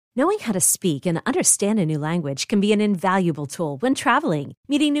Knowing how to speak and understand a new language can be an invaluable tool when traveling,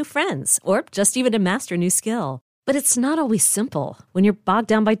 meeting new friends, or just even to master a new skill. But it's not always simple when you're bogged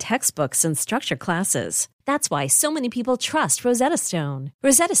down by textbooks and structured classes. That's why so many people trust Rosetta Stone.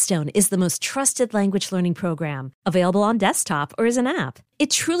 Rosetta Stone is the most trusted language learning program, available on desktop or as an app. It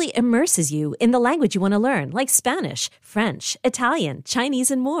truly immerses you in the language you want to learn, like Spanish, French, Italian,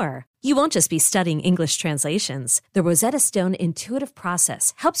 Chinese, and more. You won't just be studying English translations. The Rosetta Stone intuitive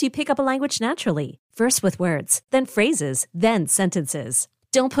process helps you pick up a language naturally, first with words, then phrases, then sentences.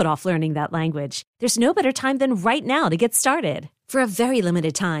 Don't put off learning that language. There's no better time than right now to get started. For a very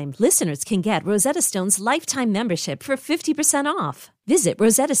limited time, listeners can get Rosetta Stone's lifetime membership for 50% off. Visit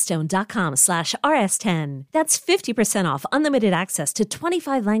rosettastone.com/rs10. That's 50% off unlimited access to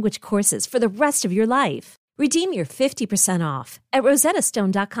 25 language courses for the rest of your life. Redeem your 50% off at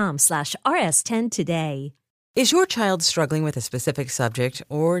rosettastone.com/rs10 today. Is your child struggling with a specific subject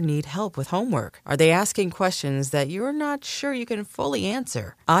or need help with homework? Are they asking questions that you're not sure you can fully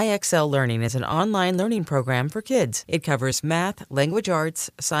answer? IXL Learning is an online learning program for kids. It covers math, language arts,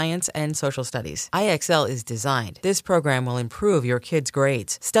 science, and social studies. IXL is designed. This program will improve your kids'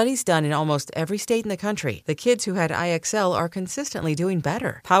 grades. Studies done in almost every state in the country. The kids who had IXL are consistently doing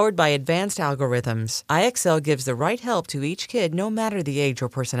better. Powered by advanced algorithms, IXL gives the right help to each kid no matter the age or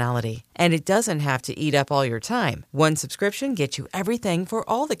personality. And it doesn't have to eat up all your time. One subscription gets you everything for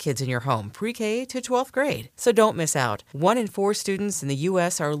all the kids in your home, pre-K to 12th grade. So don't miss out. 1 in 4 students in the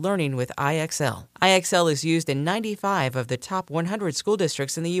U.S. are learning with IXL. IXL is used in 95 of the top 100 school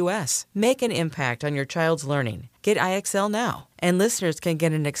districts in the U.S. Make an impact on your child's learning. Get IXL now. And listeners can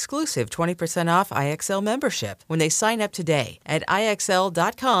get an exclusive 20% off IXL membership when they sign up today at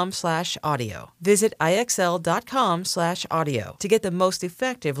IXL.com/audio. Visit IXL.com/audio to get the most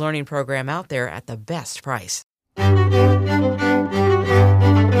effective learning program out there at the best price.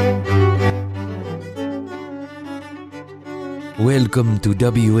 Welcome to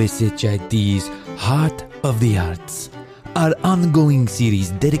WSHIT's Heart of the Arts, our ongoing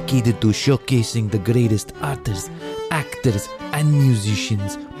series dedicated to showcasing the greatest artists, actors, and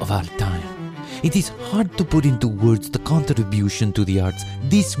musicians of our time. It is hard to put into words the contribution to the arts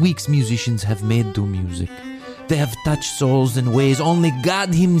this week's musicians have made to music. They have touched souls in ways only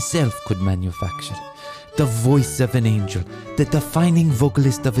God Himself could manufacture. The voice of an angel, the defining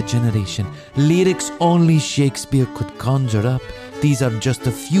vocalist of a generation, lyrics only Shakespeare could conjure up. These are just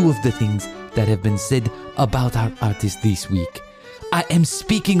a few of the things that have been said about our artists this week. I am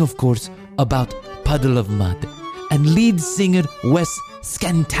speaking, of course, about Puddle of Mudd and lead singer Wes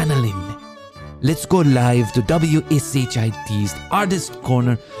Scantanelin. Let's go live to WSHIT's Artist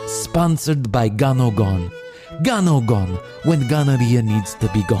Corner, sponsored by Gano Gone. Gano Gone, when gonorrhea needs to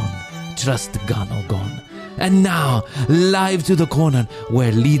be gone. Trust Gano Gone. And now, live to the corner,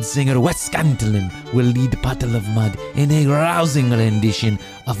 where lead singer Wes Scantlin will lead Puddle of Mudd in a rousing rendition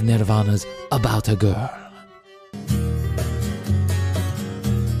of Nirvana's About a Girl.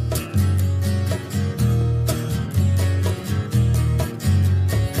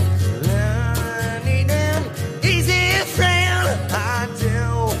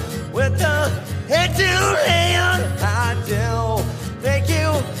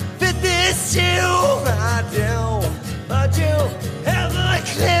 I do, but you have a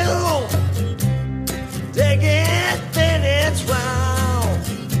clue. Take it, then it's wrong.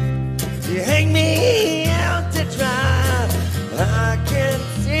 You hang me out to dry. I can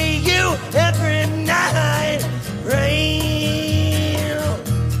see you every night. Rain.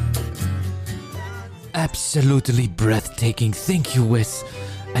 Absolutely breathtaking. Thank you, Wes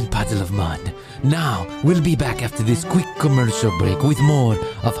and Puddle of Mudd. Now, we'll be back after this quick commercial break with more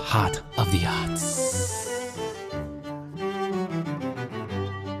of Heart of the Arts.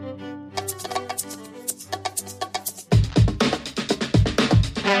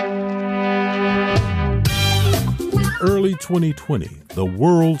 Early 2020, the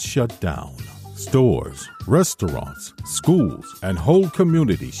world shut down. Stores, restaurants, schools, and whole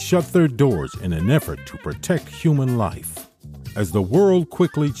communities shut their doors in an effort to protect human life. As the world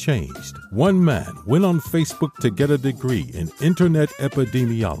quickly changed, one man went on Facebook to get a degree in internet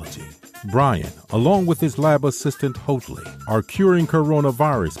epidemiology. Brian, along with his lab assistant Hoadley, are curing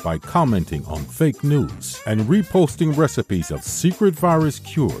coronavirus by commenting on fake news and reposting recipes of secret virus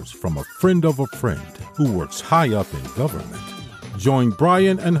cures from a friend of a friend who works high up in government. Join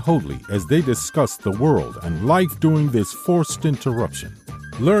Brian and Hoadley as they discuss the world and life during this forced interruption.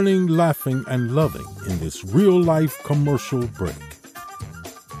 Learning, laughing, and loving in this real-life commercial break.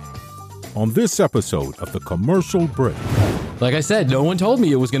 On this episode of The Commercial Break, Like I said, no one told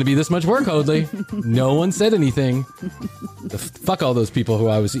me it was going to be this much work, Hoadley. No one said anything. Fuck all those people who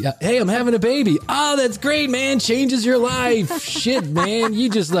I was, hey, I'm having a baby. Oh, that's great, man. Changes your life. Shit, man. You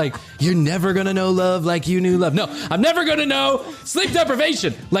just like, you're never going to know love like you knew love. No, I'm never going to know sleep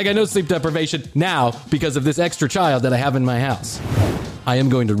deprivation like I know sleep deprivation now because of this extra child that I have in my house. I am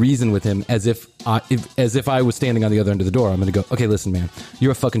going to reason with him as if I was standing on the other end of the door. I'm going to go, okay, listen, man,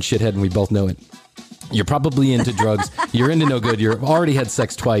 you're a fucking shithead and we both know it. You're probably into drugs. You're into no good. You've already had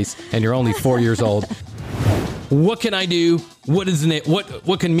sex twice, and you're only 4 years old. What can I do? What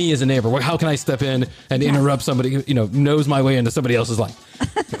can me as a neighbor? How can I step in and interrupt somebody who knows my way into somebody else's life?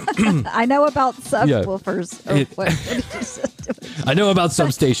 I know about subwoofers. I know about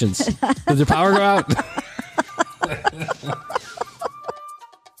substations. Does the power go out?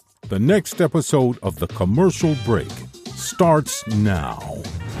 The next episode of The Commercial Break starts now.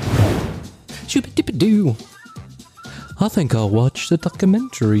 Shoo-ba-dip-a-doo. I think I'll watch the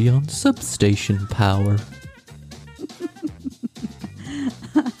documentary on substation power.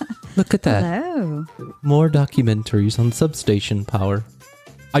 Look at that. Hello. More documentaries on substation power.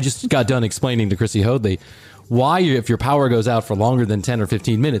 I just got done explaining to Chrissy Hoadley why, if your power goes out for longer than 10 or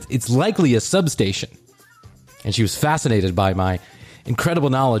 15 minutes, it's likely a substation. And she was fascinated by my incredible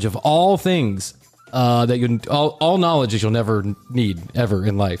knowledge of all things all knowledge that you'll never need ever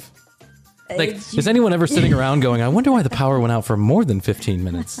in life. Like, is anyone ever sitting around going, I wonder why the power went out for more than 15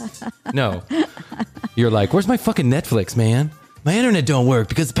 minutes? No. You're like, where's my fucking Netflix, man? My internet don't work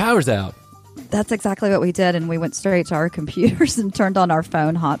because the power's out. That's exactly what we did, and we went straight to our computers and turned on our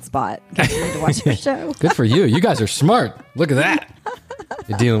phone hotspot to watch your show. Good for you. You guys are smart. Look at that.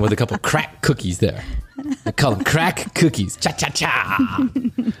 You're dealing with a couple crack cookies there. I call them crack cookies. Cha-cha-cha.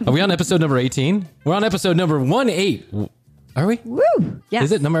 Are we on episode number 18? We're on episode number 18. Are we? Woo! Yes.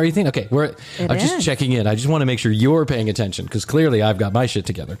 Is it number 18? Okay, I'm just checking in. I just want to make sure you're paying attention because clearly I've got my shit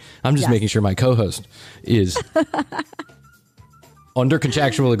together. I'm just making sure my co-host is under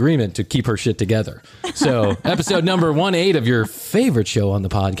contractual agreement to keep her shit together. So, episode number 18 of your favorite show on the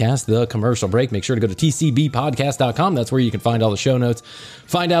podcast, The Commercial Break. Make sure to go to tcbpodcast.com. That's where you can find all the show notes.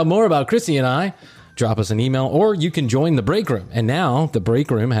 Find out more about Chrissy and I. Drop us an email, or you can join the Break Room. And now the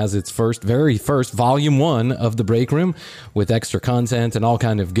Break Room has its very first volume 1 of the Break Room with extra content and all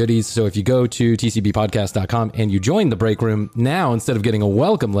kind of goodies. So if you go to tcbpodcast.com and you join the Break Room now, instead of getting a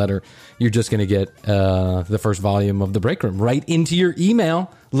welcome letter, you're just going to get the first volume of the Break Room right into your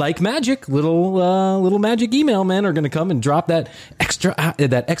email. Like magic, little magic email men are going to come and drop that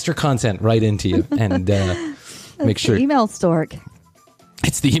extra content right into you. And make sure email stork.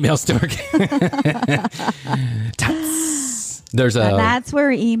 It's the email stork. There's a. And that's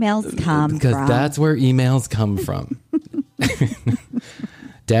where emails come from. Because that's where emails come from.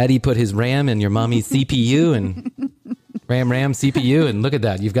 Daddy put his RAM in your mommy's CPU and RAM CPU, and look at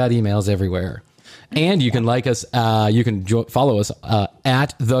that. You've got emails everywhere. And you can like us. You can follow us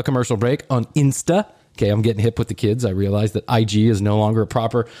at The Commercial Break on Insta. Okay, I'm getting hip with the kids. I realize that IG is no longer a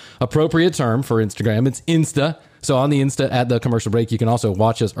proper appropriate term for Instagram. It's Insta. So on the Insta at The Commercial Break, you can also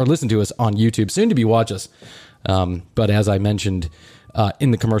watch us or listen to us on YouTube. Soon to be watch us. But as I mentioned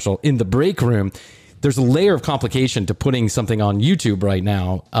in the Break Room, there's a layer of complication to putting something on YouTube right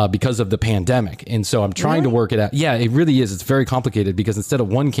now because of the pandemic. And so I'm trying to work it out. Yeah, it really is. It's very complicated because instead of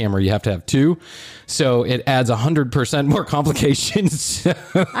one camera, you have to have two. So it adds 100% more complications.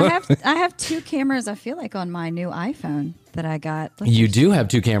 I have 2 cameras, I feel like, on my new iPhone that I got. You do have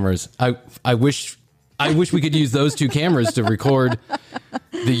 2 cameras. I wish we could use those 2 cameras to record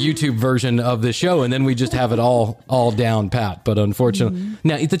the YouTube version of the show, and then we just have it all down pat. But unfortunately,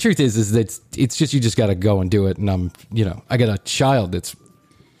 now the truth is that it's just, you just got to go and do it. And I got a child that's,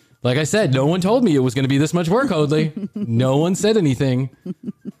 like I said, no one told me it was going to be this much work, Hoadley. No one said anything.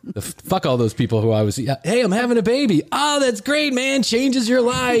 Fuck all those people who I was, hey, I'm having a baby. Oh, that's great, man. Changes your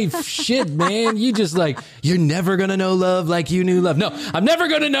life. Shit, man. You just like, you're never going to know love like you knew love. No, I'm never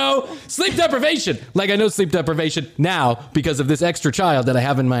going to know sleep deprivation like I know sleep deprivation now because of this extra child that I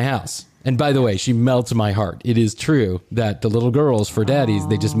have in my house. And by the way, she melts my heart. It is true that the little girls for daddies,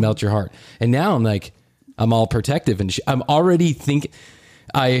 they just melt your heart. And now I'm like, I'm all protective and I'm already thinking.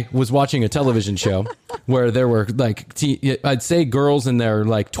 I was watching a television show where there were like, I'd say girls in their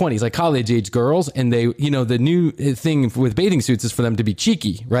like 20s, like college age girls. And they, the new thing with bathing suits is for them to be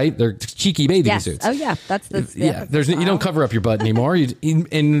cheeky, right? They're cheeky bathing suits. Oh yeah. That's the, you don't cover up your butt anymore.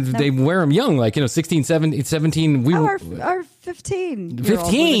 And they wear them young, like, 16, 17. Our 15 15 went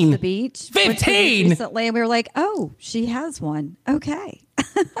to the beach 15 recently, and we were like, oh, she has one. Okay.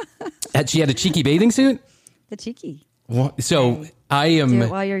 She had a cheeky bathing suit? The cheeky. So I am. Do it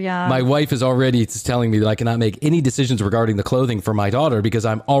while you're young. My wife is already telling me that I cannot make any decisions regarding the clothing for my daughter because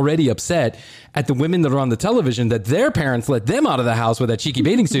I'm already upset at the women that are on the television that their parents let them out of the house with that cheeky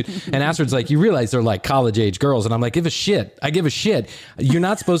bathing suit. And Astrid's like, you realize they're like college age girls. And I'm like, give a shit. I give a shit. You're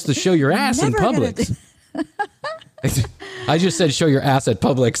not supposed to show your ass in Publix. I just said show your ass at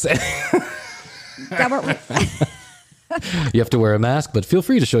Publix. You have to wear a mask, but feel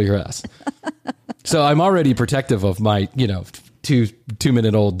free to show your ass. So I'm already protective of my,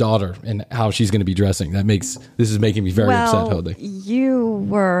 2-minute-old daughter and how she's going to be dressing. This is making me very upset, Holy. You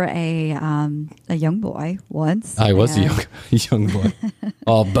were a young boy once. I was a young boy,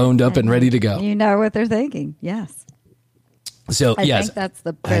 all boned up and ready to go. You know what they're thinking. Yes. So I yes, think that's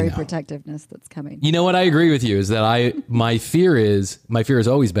the very protectiveness that's coming. You know what? I agree with you is that my fear has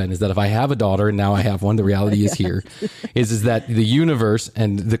always been is that if I have a daughter and now I have one, the reality is here is that the universe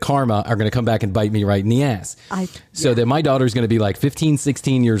and the karma are going to come back and bite me right in the ass. So that my daughter is going to be like 15,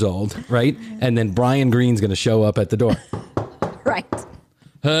 16 years old. Right. And then Brian Green's going to show up at the door. Right.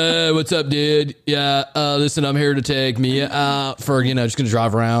 Hey, what's up, dude? Yeah, listen, I'm here to take Mia out for, just going to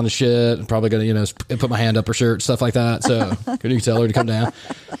drive around and shit. I'm probably going to, put my hand up her shirt, stuff like that. So can you tell her to come down?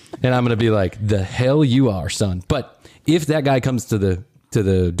 And I'm going to be like, the hell you are, son. But if that guy comes to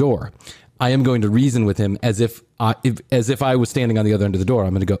the door, I am going to reason with him as if I was standing on the other end of the door.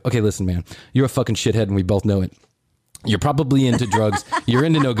 I'm going to go, okay, listen, man, you're a fucking shithead and we both know it. You're probably into drugs. You're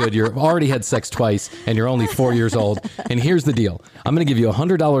into no good. You've already had sex twice and you're only 4 years old. And here's the deal. I'm going to give you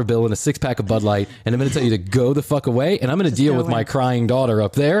 $100 bill and a 6-pack of Bud Light. And I'm going to tell you to go the fuck away. And I'm going to deal with my crying daughter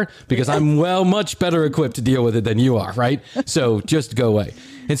up there because I'm much better equipped to deal with it than you are. Right. So just go away.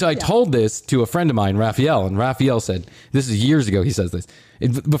 And so I told this to a friend of mine, Raphael, and Raphael said, this is years ago. He says this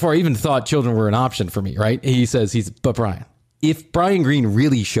before I even thought children were an option for me. Right. He says, but Brian, if Brian Green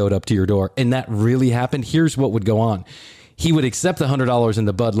really showed up to your door and that really happened, here's what would go on. He would accept the $100 in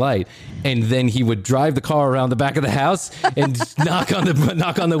the Bud Light, and then he would drive the car around the back of the house and knock on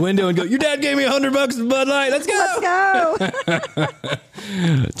the window and go, "Your dad gave me $100 for Bud Light. Let's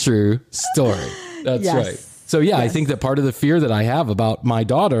go." True story. That's right. So yeah, I think that part of the fear that I have about my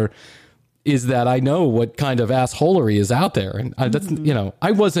daughter is that I know what kind of assholery is out there. And that's,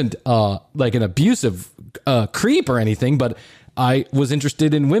 I wasn't like an abusive creep or anything, but I was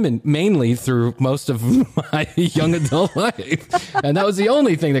interested in women mainly through most of my young adult life. And that was the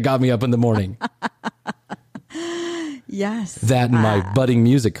only thing that got me up in the morning. Yes. That and my budding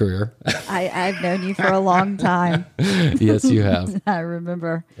music career. I've known you for a long time. Yes, you have. I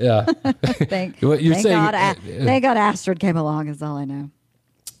remember. Yeah. Thank God Astrid came along is all I know.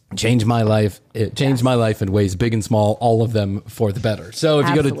 Changed my life. It changed my life in ways big and small, all of them for the better. So if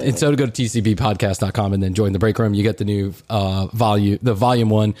you go to tcbpodcast.com and then join the break room, you get the new volume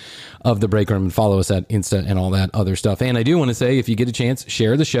 1 of the break room, and follow us at Insta and all that other stuff. And I do want to say, if you get a chance,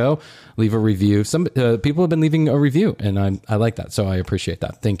 share the show, leave a review. Some people have been leaving a review, and I like that. So I appreciate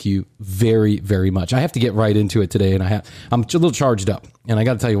that. Thank you very, very much. I have to get right into it today, and I'm a little charged up, and I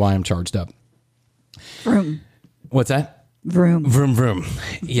got to tell you why I'm charged up. Vroom. What's that? Vroom. Vroom, vroom.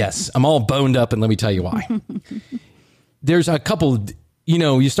 Yes, I'm all boned up, and let me tell you why. There's a couple,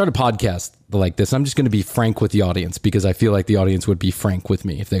 you start a podcast like this. I'm just going to be frank with the audience because I feel like the audience would be frank with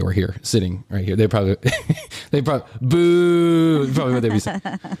me if they were here, sitting right here. They probably, boo, probably what they'd be saying.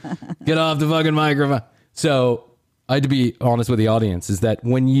 Get off the fucking microphone. So I had to be honest with the audience is that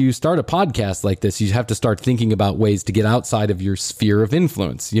when you start a podcast like this, you have to start thinking about ways to get outside of your sphere of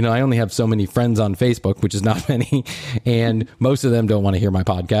influence. I only have so many friends on Facebook, which is not many, and most of them don't want to hear my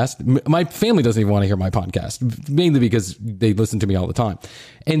podcast. My family doesn't even want to hear my podcast, mainly because they listen to me all the time.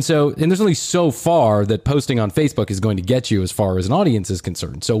 And there's only so far that posting on Facebook is going to get you as far as an audience is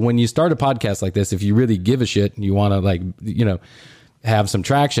concerned. So when you start a podcast like this, if you really give a shit and you want to have some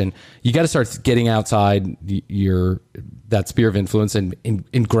traction, you got to start getting outside that sphere of influence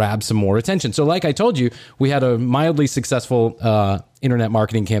and grab some more attention. So like I told you, we had a mildly successful internet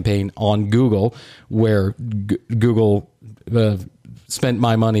marketing campaign on Google where Google spent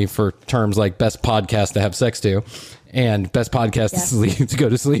my money for terms like best podcast to have sex to and best podcast to go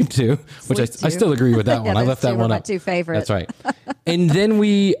to sleep to, which I still agree with that one. I left that one up. My two favorites. That's right. And then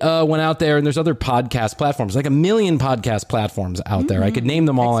we went out there, and there's other podcast platforms, like 1 million podcast platforms out there. I could name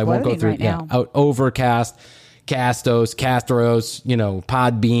them all. Exploding I won't go through. Right now. Overcast, Castros,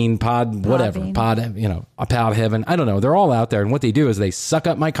 Podbean, Pod Heaven. I don't know. They're all out there. And what they do is they suck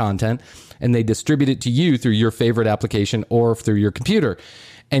up my content and they distribute it to you through your favorite application or through your computer.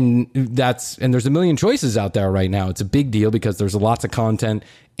 And there's 1 million choices out there right now. It's a big deal because there's lots of content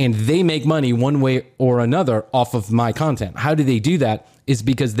and they make money one way or another off of my content. How do they do that? Is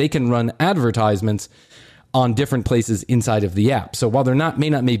because they can run advertisements on different places inside of the app. So while they're may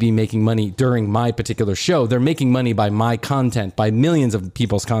not be making money during my particular show, they're making money by my content, by millions of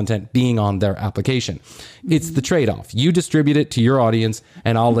people's content being on their application. It's the trade-off. You distribute it to your audience,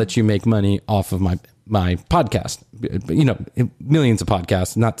 and I'll let you make money off of my podcast. You know, millions of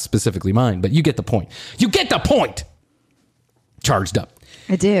podcasts, not specifically mine, but you get the point. You get the point. Charged up.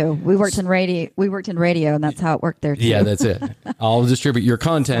 I do. We worked in radio, and that's how it worked there too. Yeah, that's it. I'll distribute your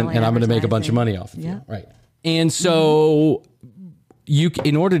content, and I'm going to make a bunch of money off of you. Right. And so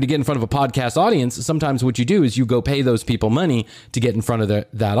in order to get in front of a podcast audience, sometimes what you do is you go pay those people money to get in front of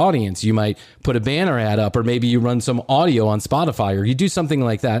that audience. You might put a banner ad up, or maybe you run some audio on Spotify, or you do something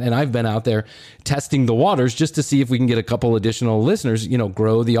like that. And I've been out there testing the waters just to see if we can get a couple additional listeners,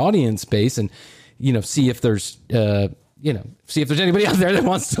 grow the audience base, and, see if there's, see if there's anybody out there that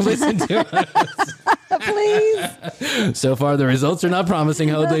wants to listen to us. Please. So far, the results are not promising,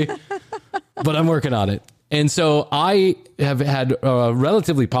 Hoadley, but I'm working on it. And so I have had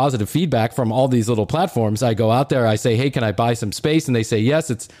relatively positive feedback from all these little platforms. I go out there, I say, hey, can I buy some space? And they say, yes.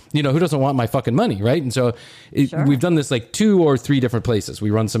 It's, who doesn't want my fucking money, right? And so we've done this like 2 or 3 different places.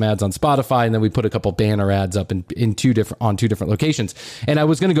 We run some ads on Spotify, and then we put a couple banner ads up on 2 different locations. And I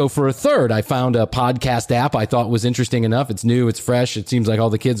was going to go for a third. I found a podcast app I thought was interesting enough. It's new, it's fresh. It seems like all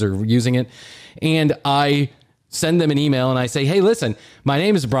the kids are using it. And I send them an email and I say, hey, listen, my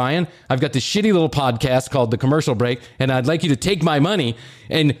name is Brian. I've got this shitty little podcast called The Commercial Break, and I'd like you to take my money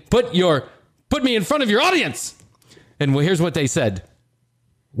and put me in front of your audience. And here's what they said.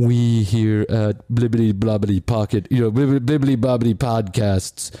 We here at Blibbity Blobbity Pocket, Blibbity Bobbity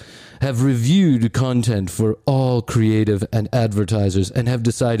Podcasts have reviewed content for all creative and advertisers and have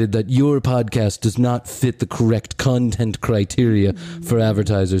decided that your podcast does not fit the correct content criteria for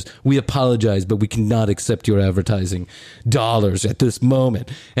advertisers. We apologize, but we cannot accept your advertising dollars at this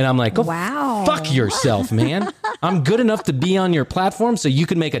moment. And I'm like, wow, fuck yourself, man. I'm good enough to be on your platform so you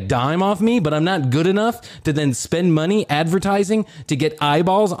can make a dime off me, but I'm not good enough to then spend money advertising to get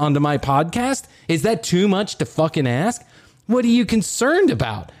eyeballs onto my podcast? Is that too much to fucking ask? What are you concerned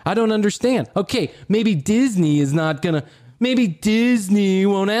about? I don't understand. Okay, maybe Disney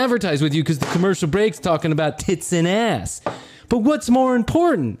won't advertise with you because the commercial break's talking about tits and ass. But what's more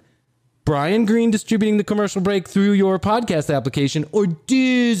important? Brian Green distributing the commercial break through your podcast application, or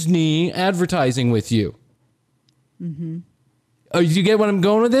Disney advertising with you? Mm-hmm. Oh, do you get what I'm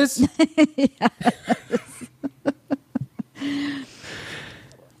going with this?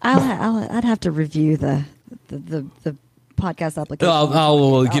 I'd have to review the podcast application.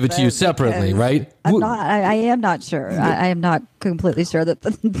 I'll give it to you separately, right? I am not sure. I am not completely sure that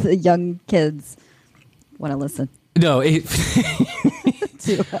the young kids want to listen. No.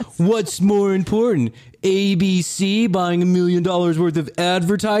 What's more important? ABC buying $1 million worth of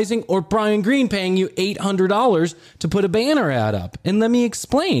advertising, or Brian Green paying you $800 to put a banner ad up? And let me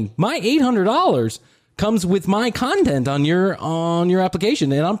explain. My $800 comes with my content on your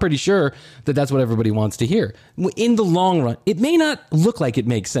application, and I'm pretty sure that that's what everybody wants to hear. In the long run, it may not look like it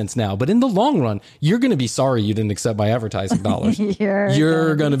makes sense now, but in the long run, you're going to be sorry you didn't accept my advertising dollars.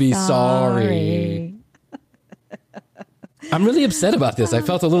 You're going to be sorry. I'm really upset about this. I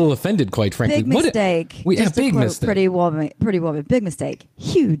felt a little offended, quite frankly. Big mistake. Big mistake. Pretty woman. Big mistake.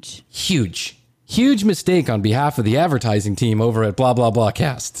 Huge mistake on behalf of the advertising team over at Blah Blah Blah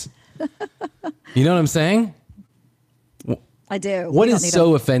Casts. You know what I'm saying? I do. What is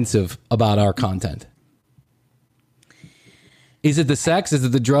so offensive about our content? Is it the sex? Is it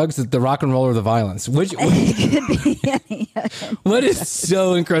the drugs? Is it the rock and roll, or the violence? It could be any. What is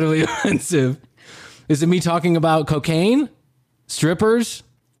so incredibly offensive? Is it me talking about cocaine, strippers,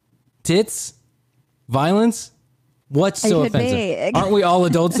 tits, violence? What's so offensive? Aren't we all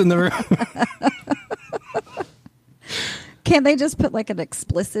adults in the room? Can't they just put like an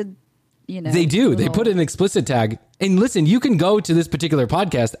explicit, They do. They put an explicit tag. And listen, you can go to this particular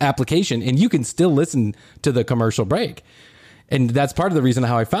podcast application and you can still listen to the commercial break. And that's part of the reason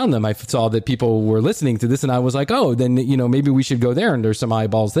how I found them. I saw that people were listening to this and I was like, oh, then, maybe we should go there, and there's some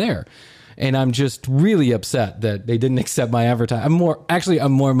eyeballs there. And I'm just really upset that they didn't accept my advertising.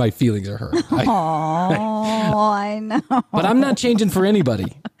 My feelings are hurt. I know. But I'm not changing for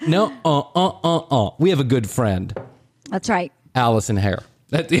anybody. No, We have a good friend. That's right. Allison Hare.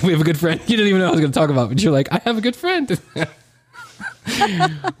 We have a good friend. You didn't even know what I was going to talk about, but you're like, I have a good friend.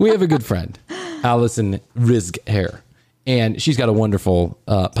 We have a good friend, Allison Rizk Hare. And she's got a wonderful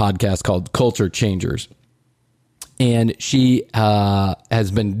podcast called Culture Changers. And she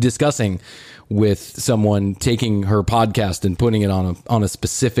has been discussing with someone taking her podcast and putting it on a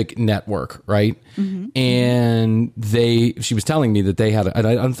specific network, right? And she was telling me that they had. I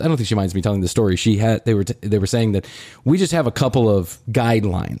don't think she minds me telling the story. They were saying that we just have a couple of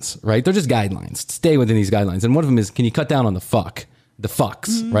guidelines, right? They're just guidelines. Stay within these guidelines, and one of them is, can you cut down on the fucks,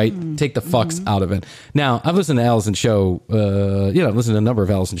 right? Take the fucks out of it. Now, I've listened to Allison's show. I've listened to a number of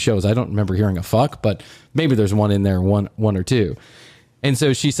Allison's shows. I don't remember hearing a fuck, but maybe there's one in there, one or two. And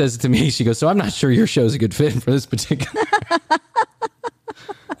so she says to me, she goes, so I'm not sure your show's a good fit for this particular.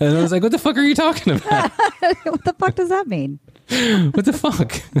 And I was like, what the fuck are you talking about? What the fuck does that mean? What the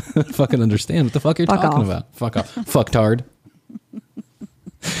fuck? I don't fucking understand what the fuck you're talking about. Fuck off. Fucktard.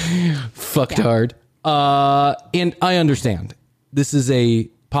 Fucktard. And I understand. This is a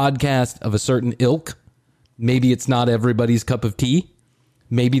podcast of a certain ilk. Maybe it's not everybody's cup of tea.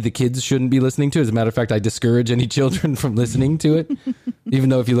 Maybe the kids shouldn't be listening to it. As a matter of fact, I discourage any children from listening to it. Even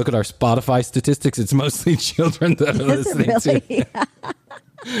though if you look at our Spotify statistics, it's mostly children that are listening to it.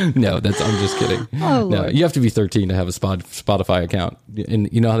 No, I'm just kidding. Oh, no, Lord. you have to be 13 to have a Spotify account. And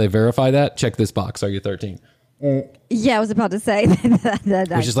you know how they verify that? Check this box. Are you 13? Yeah, I was about to say that.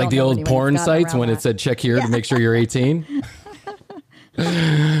 Which is like the old porn sites when it said check here to make sure you're 18.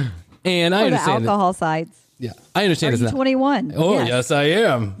 And I or understand the alcohol sites. Yeah, I understand. Are It's you not 21? Oh, yes, I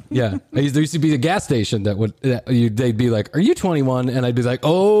am. Yeah. There used to be a gas station they'd be like, are you 21? And I'd be like,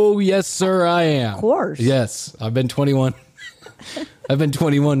 oh, yes, sir, I am. Of course. Yes, I've been 21. I've been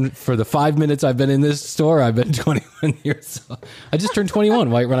 21 for the 5 minutes I've been in this store. I've been 21 years old. I just turned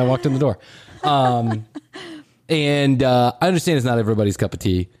 21 when I walked in the door. And I understand it's not everybody's cup of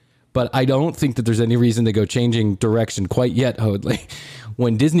tea, but I don't think that there's any reason to go changing direction quite yet, Hoadley.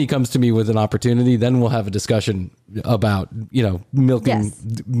 When Disney comes to me with an opportunity, then we'll have a discussion about,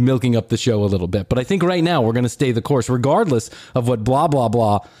 milking up the show a little bit. But I think right now we're going to stay the course, regardless of what blah, blah,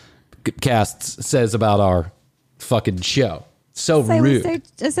 blah casts says about our fucking show. So rude.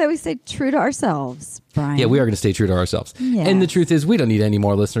 We stay true to ourselves, Brian. Yeah, we are going to stay true to ourselves. Yeah. And the truth is, we don't need any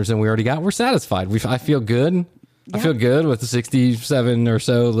more listeners than we already got. We're satisfied. I feel good. Yeah. I feel good with the 67 or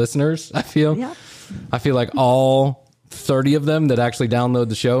so listeners. I feel like all 30 of them that actually download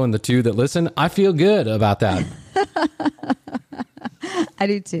the show and the 2 that listen, I feel good about that. I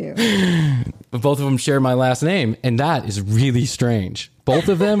do too. But both of them share my last name, and that is really strange. Both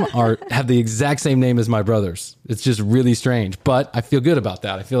of them have the exact same name as my brothers. It's just really strange, but I feel good about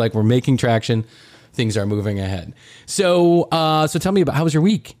that. I feel like we're making traction. Things are moving ahead. So tell me about, how was your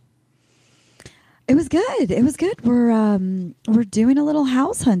week? It was good. It was good. We're doing a little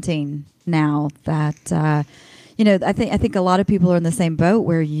house hunting now that I think a lot of people are in the same boat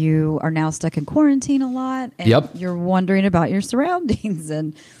where you are now stuck in quarantine a lot, and you're wondering about your surroundings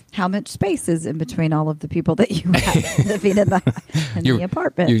and how much space is in between all of the people that you have living in the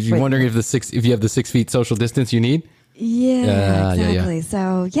apartment. You're wondering if you have the 6 feet social distance you need. Yeah, exactly. Yeah.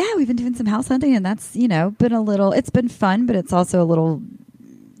 So we've been doing some house hunting, and that's been it's been fun, but it's also a little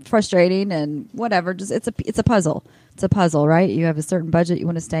frustrating and whatever. Just it's a puzzle. It's a puzzle, right? You have a certain budget you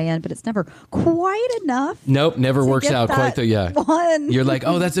want to stay in, but it's never quite enough. Nope, never works out quite one. You're like,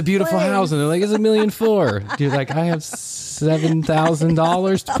 oh, that's a beautiful house, and they're like, it's $1.4 million. You're like, I have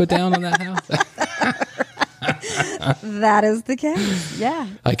 $7,000 to put down on that house. That is the case. Yeah.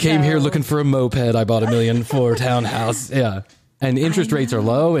 I came here looking for a moped. I bought $1.4 million townhouse. Yeah. And interest rates are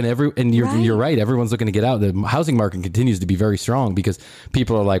low, and you're right. Everyone's looking to get out. The housing market continues to be very strong because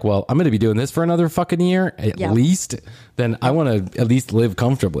people are like, well, I'm going to be doing this for another fucking year at least. Then I want to at least live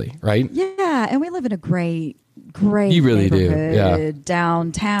comfortably, right? Yeah, and we live in a great you really do.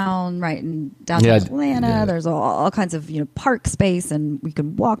 Downtown, right in downtown Atlanta. Yeah. There's all kinds of park space, and we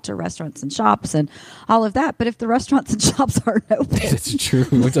can walk to restaurants and shops and all of that. But if the restaurants and shops aren't open, it's true.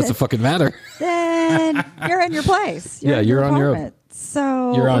 It doesn't fucking matter. Then you're in your place. You're on your own.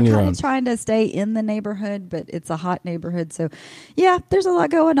 So you're on your own. Trying to stay in the neighborhood, but it's a hot neighborhood. So there's a lot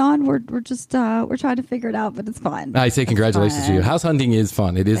going on. We're just we're trying to figure it out, but it's fun. I say congratulations to you. House hunting is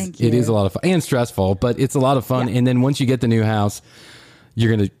fun. It is. It is a lot of fun and stressful, but it's a lot of fun. Yeah. And then once you get the new house,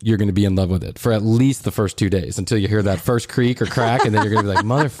 you're gonna be in love with it for at least the first 2 days until you hear that first creak or crack, and then you're gonna be like,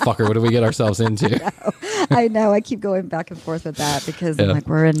 motherfucker, what did we get ourselves into? I know. I keep going back and forth with that because I'm like,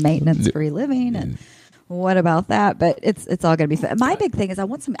 we're in maintenance-free living and. What about that? But it's all going to be fun. My big thing is I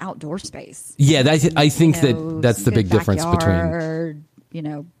want some outdoor space. Yeah, I think that's the big difference between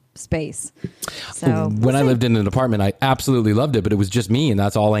space. So when I lived in an apartment, I absolutely loved it, but it was just me and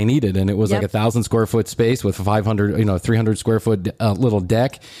that's all I needed. And it was like 1,000 square foot space with 300 square foot little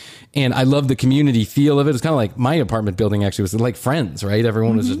deck. And I love the community feel of it. It's kind of like my apartment building actually was like friends, right?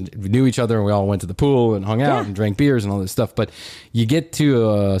 Everyone was just knew each other and we all went to the pool and hung out and drank beers and all this stuff. But you get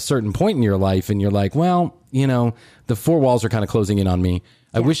to a certain point in your life and you're like, well, the four walls are kind of closing in on me.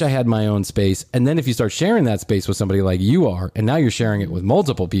 I wish I had my own space. And then if you start sharing that space with somebody like you are, and now you're sharing it with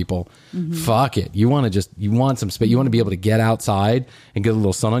multiple people, fuck it. You want some space. You want to be able to get outside and get a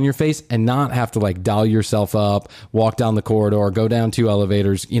little sun on your face and not have to like dial yourself up, walk down the corridor, go down 2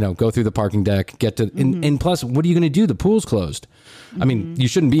 elevators, go through the parking deck, get to, and plus, what are you going to do? The pool's closed. I mean, you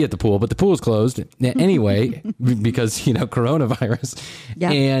shouldn't be at the pool, but the pool is closed anyway because, coronavirus.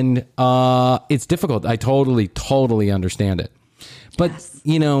 Yep. And it's difficult. I totally understand it. But,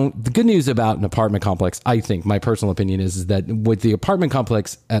 the good news about an apartment complex, I think, my personal opinion is that with the apartment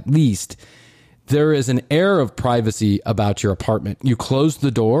complex, at least, there is an air of privacy about your apartment. You close the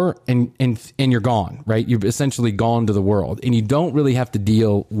door and you're gone, right? You're essentially gone to the world. And you don't really have to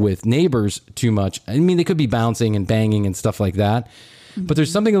deal with neighbors too much. I mean, they could be bouncing and banging and stuff like that. But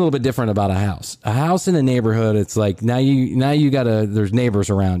there's something a little bit different about a house. A house in a neighborhood, it's like now you gotta, there's neighbors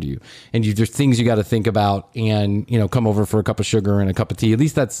around you and there's things you gotta think about and, come over for a cup of sugar and a cup of tea. At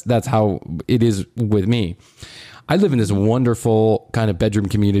least that's how it is with me. I live in this wonderful kind of bedroom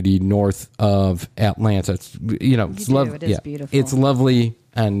community north of Atlanta. It's, it's lovely. It is beautiful. It's lovely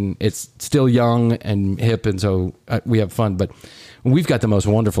and it's still young and hip. And so we have fun, but we've got the most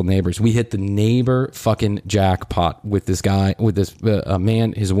wonderful neighbors. We hit the neighbor fucking jackpot with this guy, with this a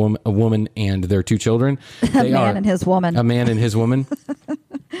man, a woman, and their 2 children. A man and his woman. A man and his woman.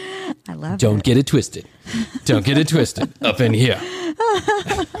 I love it. Don't get it twisted. Don't get it twisted up in here.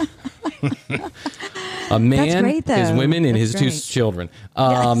 A man, great, though. his women, and That's his great. 2 children.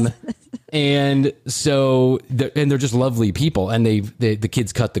 Yes. And so, they're just lovely people. And the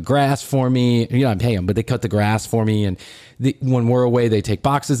kids cut the grass for me. I pay them, but they cut the grass for me. And when we're away, they take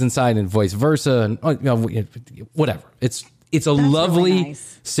boxes inside and vice versa. And whatever. It's a lovely really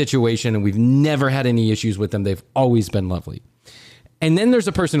nice. situation. And we've never had any issues with them. They've always been lovely. And then there's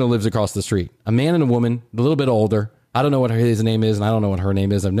a person who lives across the street, a man and a woman, a little bit older. I don't know what his name is, and I don't know what her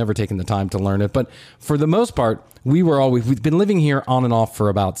name is. I've never taken the time to learn it. But for the most part, we've been living here on and off for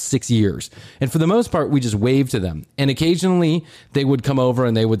about 6 years. And for the most part, we just waved to them. And occasionally they would come over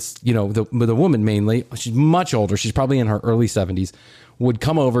and they would, the woman mainly, she's much older. She's probably in her early 70s, would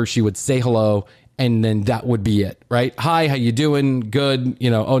come over. She would say hello. And then that would be it, right? Hi, how you doing? Good.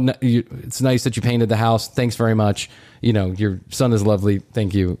 It's nice that you painted the house. Thanks very much. Your son is lovely.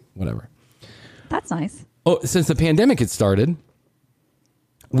 Thank you. Whatever. That's nice. Oh, since the pandemic had started,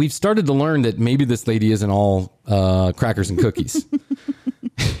 we've started to learn that maybe this lady isn't all crackers and cookies.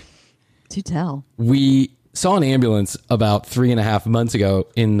 Do tell. We saw an ambulance about 3.5 months ago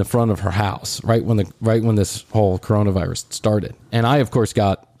in the front of her house, right when this whole coronavirus started. And I, of course,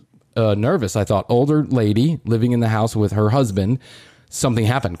 got nervous. I thought, older lady living in the house with her husband, something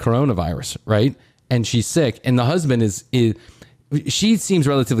happened, coronavirus, right? And she's sick. And the husband is she seems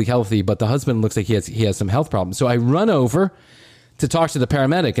relatively healthy, but the husband looks like he has some health problems. So I run over to talk to the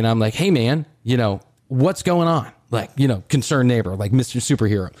paramedic and I'm like, hey man, what's going on? Like, concerned neighbor, like Mr.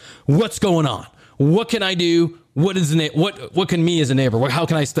 Superhero. What's going on? What can I do? What can me as a neighbor? How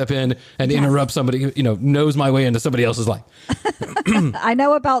can I step in and interrupt somebody who, knows my way into somebody else's life? I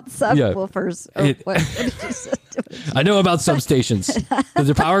know about subwoofers. I know about substations. Does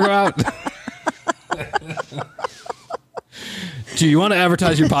their power go out? Do you want to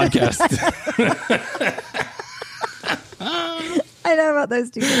advertise your podcast? I know about those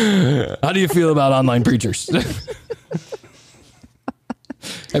 2 things. How do you feel about online preachers?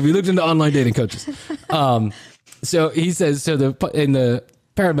 Have you looked into online dating coaches? So he says, the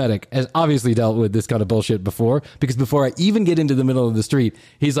paramedic has obviously dealt with this kind of bullshit before, because before I even get into the middle of the street,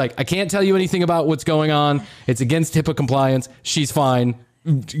 he's like, I can't tell you anything about what's going on. It's against HIPAA compliance. She's fine.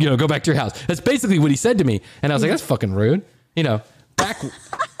 Go back to your house. That's basically what he said to me. And I was like, that's fucking rude.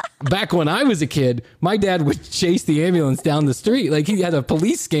 Back when I was a kid, my dad would chase the ambulance down the street. Like he had a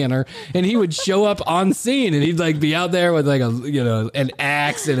police scanner and he would show up on scene and he'd like be out there with like an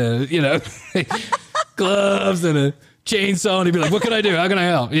axe and a, gloves and a chainsaw. And he'd be like, what can I do? How can I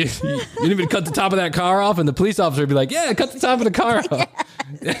help? You need me to cut the top of that car off? And the police officer would be like, yeah, cut the top of the car off.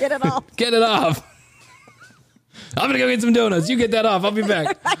 Get it off. Get it off. I'm going to go get some donuts. You get that off. I'll be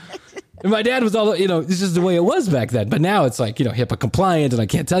back. And my dad was all, this is the way it was back then. But now it's like, HIPAA compliant and I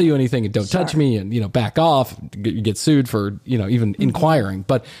can't tell you anything and don't touch me and, back off. You get sued for, even inquiring.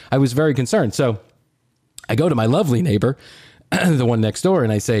 But I was very concerned. So I go to my lovely neighbor the one next door,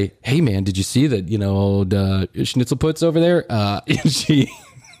 and I say, "Hey, man, did you see that? Old Schnitzelputz over there? She."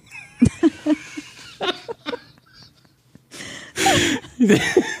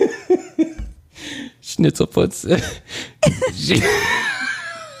 Schnitzelputz.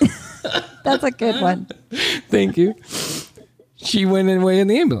 That's a good one. Thank you. She went away in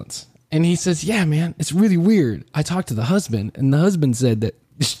the ambulance. And he says, yeah, man, it's really weird. I talked to the husband, and the husband said that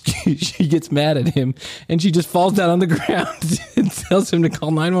she gets mad at him, and she just falls down on the ground and tells him to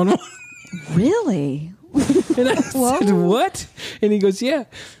call 911. Really? And I said, what? And he goes, yeah,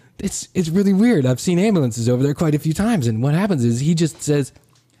 it's really weird. I've seen ambulances over there quite a few times. And what happens is he just says,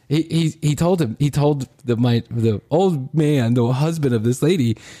 he told the old man, the husband of this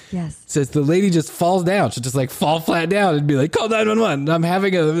lady, yes, says the lady just falls down. She'll just like fall flat down and be like, call 911. I'm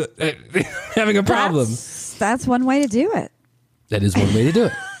having a problem. That's one way to do it. That is one way to do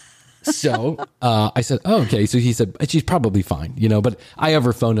it. So I said, oh, okay. So he said, she's probably fine, but I have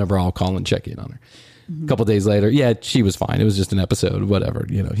her phone number. I'll call and check in on her. A couple days later, yeah, she was fine. It was just an episode, whatever.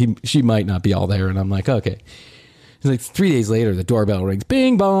 She might not be all there. And I'm like, okay. It's like 3 days later, the doorbell rings.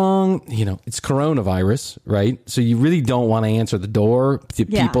 Bing bong. It's coronavirus, right? So you really don't want to answer the door to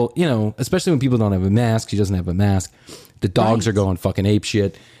people, especially when people don't have a mask. She doesn't have a mask. The dogs are going fucking ape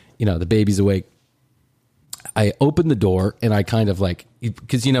shit. The baby's awake. I open the door and I kind of like,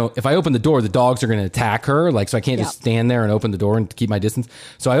 because, if I open the door, the dogs are going to attack her. So I can't just stand there and open the door and keep my distance.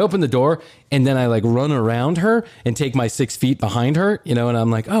 So I open the door and then I like run around her and take my 6 feet behind her, and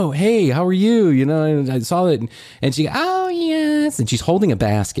I'm like, oh, hey, how are you? And I saw it. And she, oh, yes. And she's holding a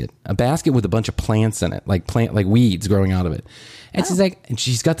basket with a bunch of plants in it, like weeds growing out of it. And she's like, and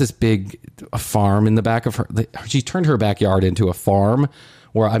she's got this big farm in the back of her. She turned her backyard into a farm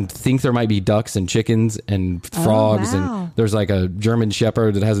where I think there might be ducks and chickens and frogs. Wow. And there's like a German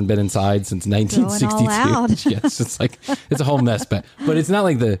Shepherd that hasn't been inside since 1962. Yes, it's a whole mess. But it's not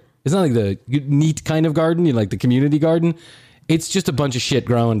like the neat kind of garden, like the community garden. It's just a bunch of shit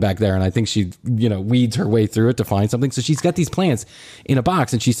growing back there. And I think she, weeds her way through it to find something. So she's got these plants in a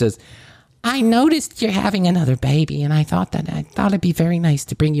box and she says, I noticed you're having another baby. And I thought it'd be very nice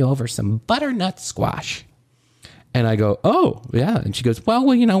to bring you over some butternut squash. And I go, oh, yeah. And she goes, well,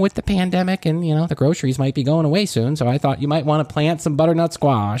 with the pandemic and, the groceries might be going away soon. So I thought you might want to plant some butternut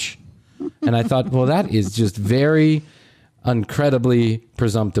squash. And I thought, well, that is just very incredibly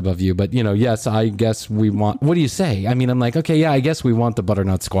presumptive of you. But, yes, I guess we want, what do you say? I mean, I'm like, okay, yeah, I guess we want the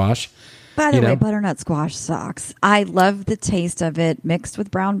butternut squash. By the way, butternut squash sucks. I love the taste of it mixed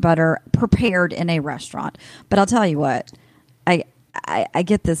with brown butter prepared in a restaurant. But I'll tell you what, I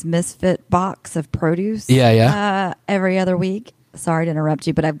get this Misfit box of produce every other week. Sorry to interrupt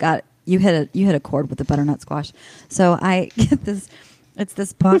you, but you hit a chord with the butternut squash. So I get this, it's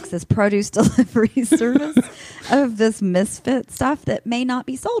this box, this produce delivery service of this Misfit stuff that may not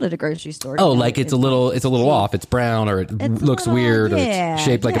be sold at a grocery store. Oh, like it's a little off. It's brown or it looks weird or it's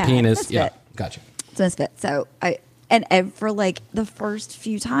shaped like a penis. Misfit. Yeah, gotcha. It's Misfit. So for like the first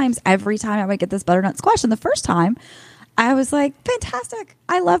few times, every time I would get this butternut squash, and the first time I was like, fantastic.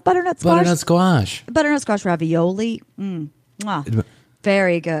 I love butternut squash. Butternut squash ravioli.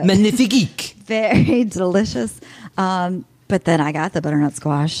 Very good. Magnifique. Very delicious. But then I got the butternut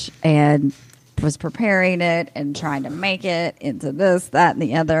squash and was preparing it and trying to make it into this, that, and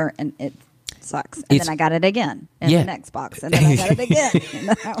the other. And it sucks. And then I got it again in the next box. And then I got it again. And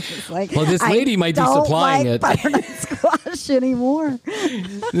then I was like, well, this lady might be supplying it. Butternut squash anymore.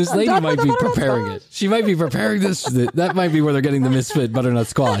 This lady might be preparing it. She might be preparing this. That might be where they're getting the Misfit butternut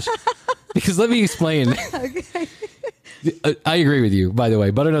squash. Because let me explain. Okay. I agree with you, by the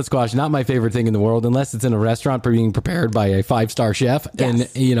way. Butternut squash, not my favorite thing in the world, unless it's in a restaurant being prepared by a 5-star chef.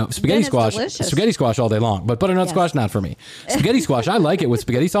 Yes. And, spaghetti squash all day long. But butternut squash, not for me. Spaghetti squash, I like it with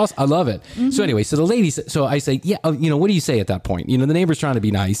spaghetti sauce. I love it. Mm-hmm. So anyway, so the lady, so I say, what do you say at that point? The neighbor's trying to be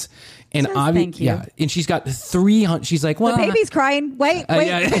nice. And thank you. Yeah, and she's got 300. She's like, well, the baby's crying. Wait,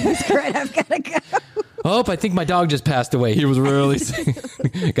 baby's crying. I've got to go. Oh, I think my dog just passed away. He was really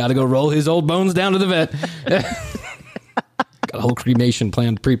sick. Got to go roll his old bones down to the vet. Got a whole cremation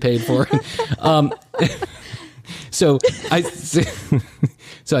plan prepaid for. So I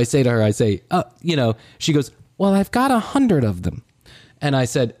say to her, she goes, well, I've got 100 of them. And I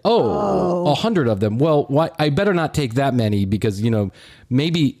said, 100 of them. Well, why? I better not take that many because,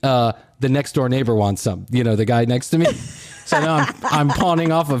 maybe the next door neighbor wants some, the guy next to me. So now I'm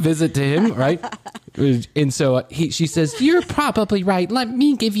pawning off a visit to him, right? And so she says, you're probably right. Let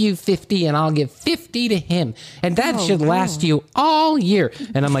me give you 50 and I'll give 50 to him. And that should last you all year.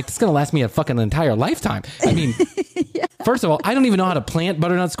 And I'm like, it's going to last me a fucking entire lifetime. I mean, First of all, I don't even know how to plant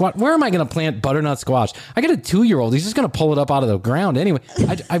butternut squash. Where am I going to plant butternut squash? I got a 2-year-old. He's just going to pull it up out of the ground anyway.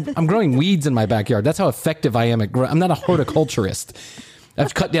 I'm growing weeds in my backyard. That's how effective I am at growing. I'm not a horticulturist.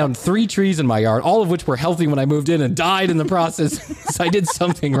 I've cut down 3 trees in my yard, all of which were healthy when I moved in and died in the process. So I did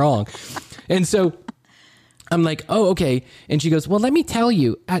something wrong. And so I'm like, oh, okay. And she goes, well, let me tell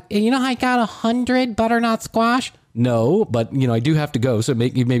you, I got 100 butternut squash. No, but I do have to go. So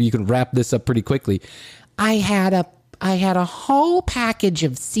maybe you can wrap this up pretty quickly. I had a whole package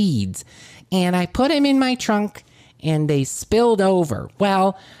of seeds and I put them in my trunk and they spilled over.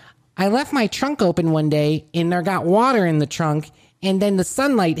 Well, I left my trunk open one day and there got water in the trunk and then the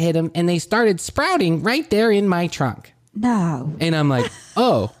sunlight hit them and they started sprouting right there in my trunk. No. And I'm like,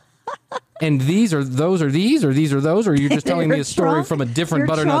 oh, and these are those or these or these are those, or you're just telling me a story from a different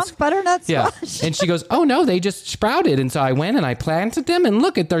butternut squash. Yeah. And she goes, oh no, they just sprouted. And so I went and I planted them and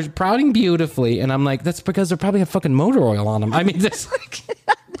look, they're sprouting beautifully. And I'm like, that's because they probably have fucking motor oil on them. I mean, that's like,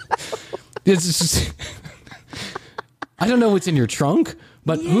 it's just, I don't know what's in your trunk,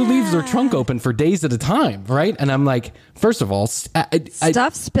 but who leaves their trunk open for days at a time, right? And I'm like, first of all,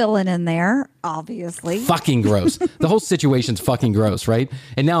 stuff spilling in there, obviously. Fucking gross. The whole situation's fucking gross, right?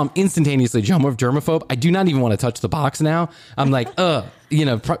 And now I'm instantaneously germaphobe. I do not even want to touch the box now. I'm like,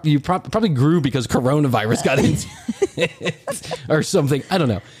 you probably grew because coronavirus got into it or something. I don't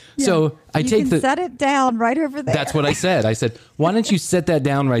know. Yeah. So I set it down right over there. That's what I said. I said, why don't you set that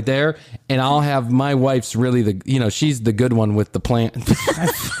down right there? And I'll have my wife's really she's the good one with the plant.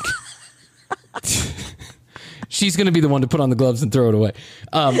 She's going to be the one to put on the gloves and throw it away.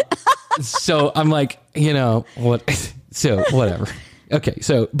 So I'm like, what? So whatever. Okay.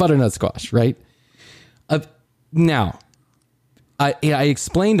 So butternut squash, right? Now I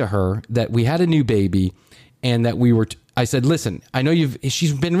explained to her that we had a new baby and that we were, I said, listen, I know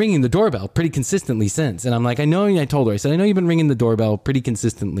she's been ringing the doorbell pretty consistently since. And I'm like, I told her, I said, I know you've been ringing the doorbell pretty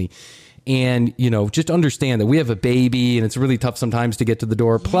consistently. And, just understand that we have a baby and it's really tough sometimes to get to the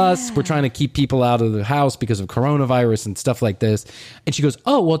door. Plus, we're trying to keep people out of the house because of coronavirus and stuff like this. And she goes,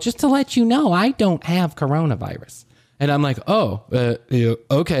 oh, well, just to let you know, I don't have coronavirus. And I'm like,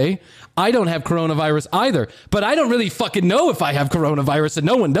 okay. I don't have coronavirus either, but I don't really fucking know if I have coronavirus and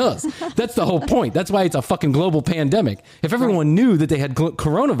no one does. That's the whole point. That's why it's a fucking global pandemic. If everyone knew that they had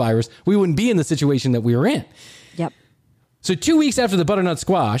coronavirus, we wouldn't be in the situation that we were in. Yep. So 2 weeks after the butternut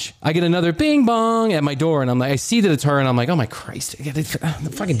squash, I get another bing bong at my door and I'm like, I see that it's her and I'm like, oh my Christ, I gotta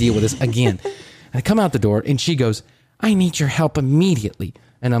fucking deal with this again. And I come out the door and she goes, I need your help immediately.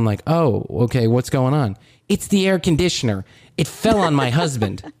 And I'm like, oh, okay, what's going on? It's the air conditioner. It fell on my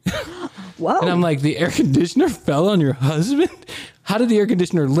husband. Whoa. And I'm like, the air conditioner fell on your husband? How did the air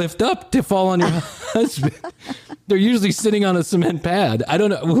conditioner lift up to fall on your husband? They're usually sitting on a cement pad. I don't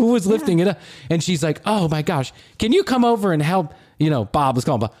know who was lifting it up. And she's like, oh my gosh, can you come over and help, Bob, let's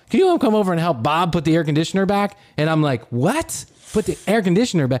call him Bob. Can you come over and help Bob put the air conditioner back? And I'm like, what? Put the air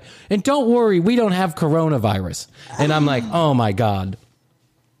conditioner back? And don't worry, we don't have coronavirus. And I'm like, oh my God.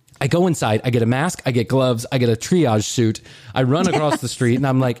 I go inside, I get a mask, I get gloves, I get a triage suit. I run across the street and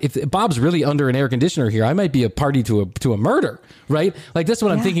I'm like, if Bob's really under an air conditioner here, I might be a party to a murder, right? Like that's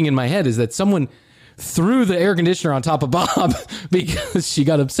what I'm thinking in my head is that someone threw the air conditioner on top of Bob because she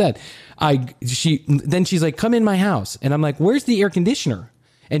got upset. Then she's like, come in my house. And I'm like, where's the air conditioner?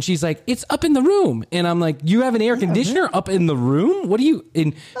 And she's like, it's up in the room. And I'm like, you have an air conditioner up in the room? What do you,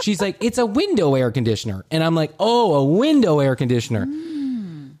 and she's like, it's a window air conditioner. And I'm like, oh, a window air conditioner.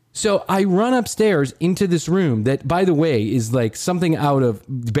 So I run upstairs into this room that, by the way, is like something out of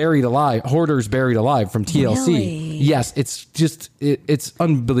Buried Alive, Hoarders Buried Alive from TLC. Really? Yes, it's just, it's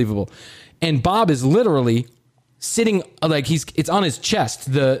unbelievable. And Bob is literally sitting, like it's on his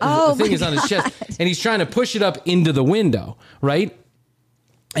chest. The thing is on his chest. And he's trying to push it up into the window, right?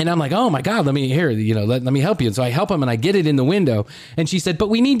 And I'm like, oh my God, let me let me help you. And so I help him and I get it in the window. And she said, but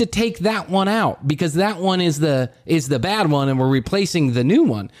we need to take that one out because that one is the bad one and we're replacing the new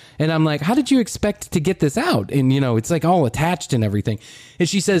one. And I'm like, how did you expect to get this out? And it's like all attached and everything. And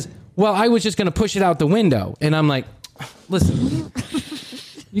she says, well, I was just going to push it out the window. And I'm like, listen,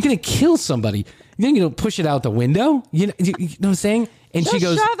 you're going to kill somebody. You're going to push it out the window? You know what I'm saying? And just she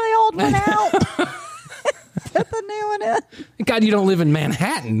goes, shove the old one out. Put the new one in. God, you don't live in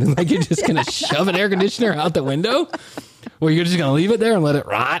Manhattan. Like you're just going to shove an air conditioner out the window? Or you're just going to leave it there and let it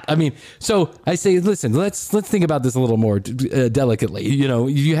rot? I mean, so I say, listen, let's think about this a little more delicately.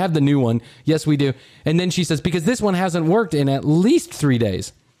 You have the new one. Yes, we do. And then she says, because this one hasn't worked in at least 3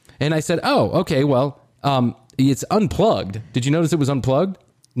 days. And I said, oh, okay, well, it's unplugged. Did you notice it was unplugged?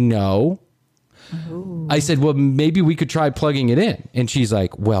 No. I said, well, maybe we could try plugging it in. And she's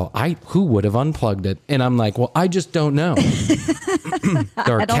like, well, who would have unplugged it? And I'm like, well, I just don't know.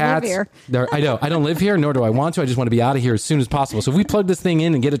 There are I don't cats. live here. I know. I don't live here, nor do I want to. I just want to be out of here as soon as possible. So if we plug this thing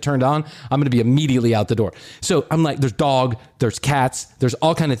in and get it turned on, I'm going to be immediately out the door. So I'm like, there's dog, there's cats, there's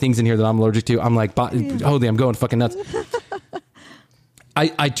all kind of things in here that I'm allergic to. I'm like, holy, I'm going fucking nuts.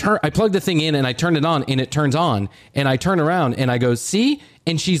 I plug the thing in and I turn it on and it turns on and I turn around and I go, see?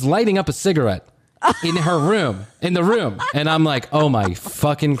 And she's lighting up a cigarette in her room, in the room. And I'm like, oh my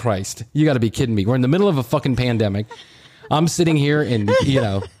fucking Christ. You got to be kidding me. We're in the middle of a fucking pandemic. I'm sitting here in,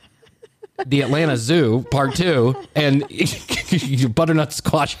 the Atlanta Zoo, part 2, and butternut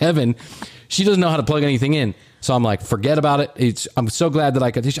squash heaven. She doesn't know how to plug anything in. So I'm like, forget about it. I'm so glad that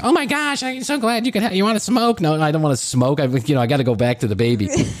I could. Oh my gosh, I'm so glad you could. You want to smoke? No, I don't want to smoke. I got to go back to the baby.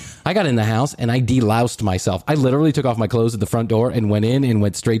 I got in the house and I deloused myself. I literally took off my clothes at the front door and went in and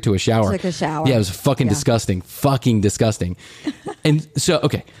went straight to a shower. Took a shower. Yeah, it was fucking disgusting. Fucking disgusting. And so,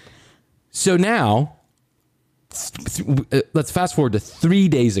 okay. So now, let's fast forward to 3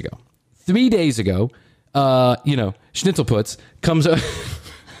 days ago. 3 days ago, Schnitzelputz comes up.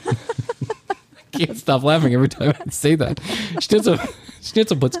 Can't stop laughing every time I say that.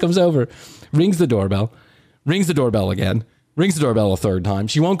 Schnitzelputz comes over, rings the doorbell again, rings the doorbell a third time.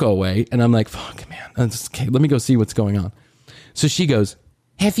 She won't go away. And I'm like, fuck, man. Okay, let me go see what's going on. So she goes,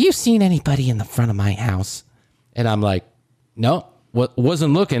 have you seen anybody in the front of my house? And I'm like, no,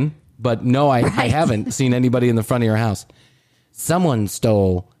 wasn't looking, but no, I haven't seen anybody in the front of your house. Someone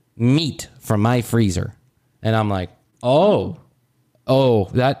stole meat from my freezer. And I'm like, oh,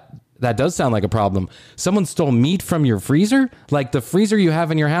 that does sound like a problem. Someone stole meat from your freezer? Like the freezer you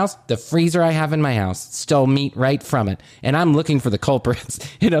have in your house? The freezer I have in my house stole meat right from it. And I'm looking for the culprits.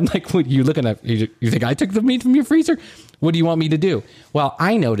 And I'm like, what are you looking at? You think I took the meat from your freezer? What do you want me to do? Well,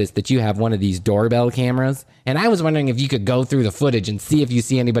 I noticed that you have one of these doorbell cameras. And I was wondering if you could go through the footage and see if you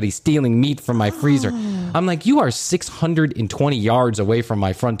see anybody stealing meat from my freezer. I'm like, you are 620 yards away from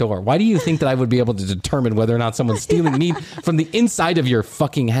my front door. Why do you think that I would be able to determine whether or not someone's stealing meat from the inside of your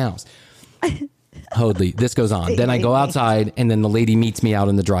fucking house? Holy, this goes on. Then I go outside and then the lady meets me out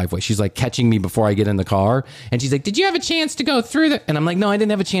in the driveway. She's like catching me before I get in the car. And she's like, did you have a chance to go through the... And I'm like, no, I didn't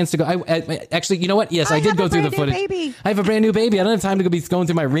have a chance to go. I actually, you know what? Yes, I did go through the footage. Baby. I have a brand new baby. I don't have time to be going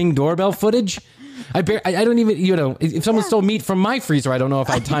through my Ring doorbell footage. I don't even, if someone stole meat from my freezer, I don't know if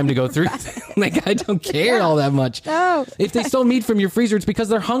I had time to go through. Like, I don't care all that much. No. If they stole meat from your freezer, it's because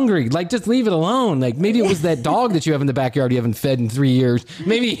they're hungry. Like, just leave it alone. Like, maybe it was that dog that you have in the backyard you haven't fed in 3 years.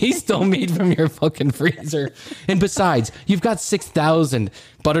 Maybe he stole meat from your fucking freezer. And besides, you've got 6,000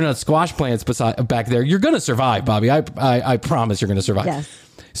 butternut squash plants back there. You're going to survive, Bobby. I promise you're going to survive. Yes.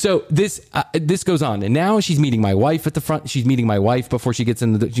 So this goes on, and now she's meeting my wife at the front. She's meeting my wife before she gets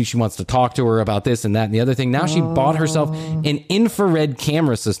in. She wants to talk to her about this and that and the other thing. Now she bought herself an infrared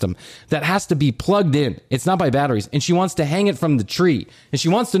camera system that has to be plugged in. It's not by batteries, and she wants to hang it from the tree. And she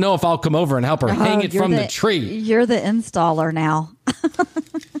wants to know if I'll come over and help her hang it from the tree. You're the installer now.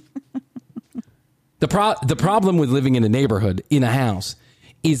 The problem with living in a neighborhood, in a house,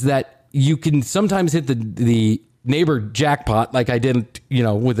 is that you can sometimes hit the neighbor jackpot like I did,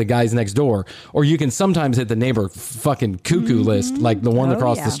 with the guys next door, or you can sometimes hit the neighbor fucking cuckoo list like the one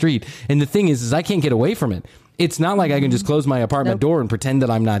across the street. And the thing is I can't get away from it. It's not like I can just close my apartment door and pretend that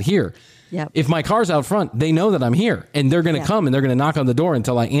I'm not here. Yep. If my car's out front, they know that I'm here, and they're going to come and they're going to knock on the door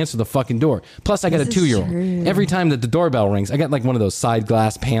until I answer the fucking door. Plus, I got a 2-year-old. Every time that the doorbell rings, I got like one of those side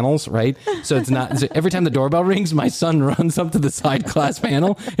glass panels, right? So it's not. So every time the doorbell rings, my son runs up to the side glass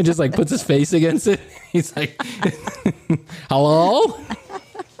panel and just like puts his face against it. He's like, "Hello."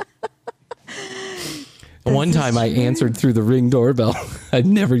 One time I answered through the Ring doorbell. I'd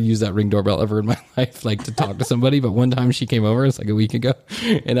never used that Ring doorbell ever in my life, like to talk to somebody. But one time she came over, it's like a week ago,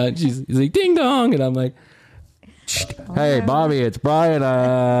 and she's like, ding dong. And I'm like, hey, Bobby, it's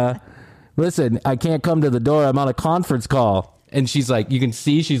Brian. Listen, I can't come to the door. I'm on a conference call. And she's like, you can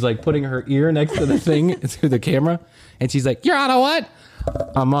see she's like putting her ear next to the thing through the camera. And she's like, you're on a what?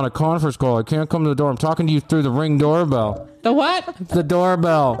 I'm on a conference call. I can't come to the door. I'm talking to you through the Ring doorbell. The what? The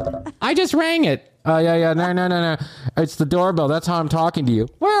doorbell. I just rang it. Oh, yeah. No. It's the doorbell. That's how I'm talking to you.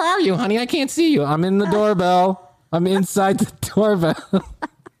 Where are you, honey? I can't see you. I'm in the doorbell. I'm inside the doorbell.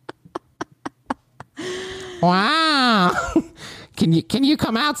 Wow. Can you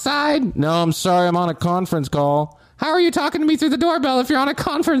come outside? No, I'm sorry. I'm on a conference call. How are you talking to me through the doorbell if you're on a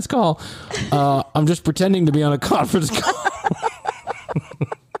conference call? I'm just pretending to be on a conference call.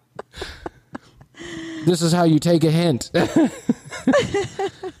 This is how you take a hint.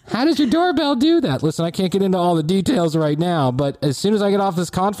 How does your doorbell do that? Listen, I can't get into all the details right now, but as soon as I get off this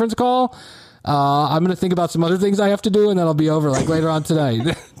conference call, I'm going to think about some other things I have to do, and then I'll be over like later on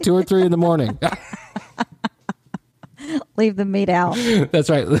tonight, 2 or 3 in the morning. Leave the meat out. That's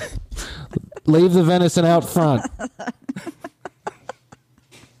right. Leave the venison out front.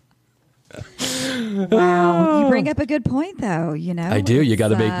 Wow. You bring up a good point, though. I do. You got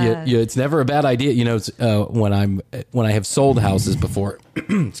to make. It's never a bad idea. When I have sold houses before.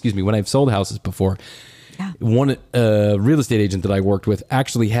 Excuse me. When I've sold houses before. Yeah. One real estate agent that I worked with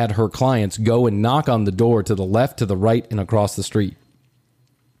actually had her clients go and knock on the door to the left, to the right, and across the street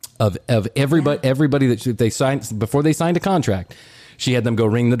of everybody that they signed before they signed a contract. She had them go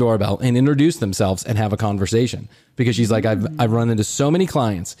ring the doorbell and introduce themselves and have a conversation, because she's like, I've run into so many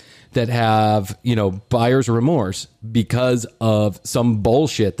clients that have, buyer's remorse because of some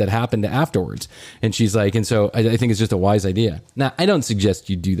bullshit that happened afterwards. And she's like, and so I think it's just a wise idea. Now, I don't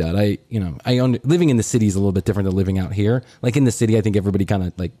suggest you do that. Living in the city is a little bit different than living out here. Like in the city, I think everybody kind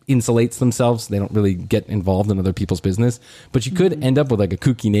of like insulates themselves. They don't really get involved in other people's business, but you could end up with like a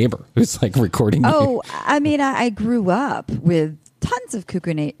kooky neighbor who's like recording. Oh, I mean, I grew up with tons of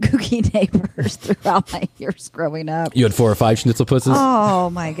kooky neighbors throughout my years growing up. You had 4 or 5 schnitzelputzes? Oh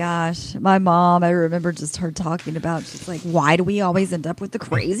my gosh. My mom, I remember just her talking about, she's like, why do we always end up with the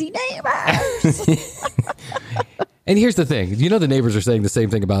crazy neighbors? And here's the thing. The neighbors are saying the same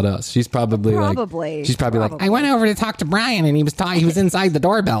thing about us. She's probably like, I went over to talk to Brian and he was inside the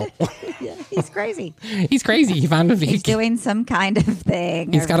doorbell. Yeah, he's crazy. He's crazy. He found he's doing some kind of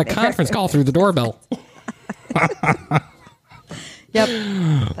thing. He's got a conference call through the doorbell. Yep,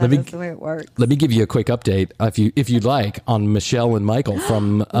 that's the way it works. Let me give you a quick update, if you'd like, on Michelle and Michael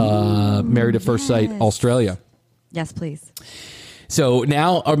from Married at First Sight, Australia. Yes, please. So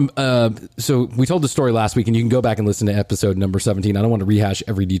now, so we told the story last week, and you can go back and listen to episode number 17. I don't want to rehash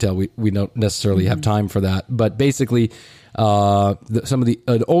every detail. We don't necessarily have time for that. But basically,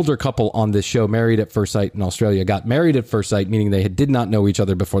 an older couple on this show, Married at First Sight in Australia, got married at first sight, meaning they did not know each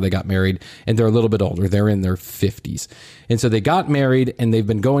other before they got married, and they're a little bit older. They're in their 50s. And so they got married, and they've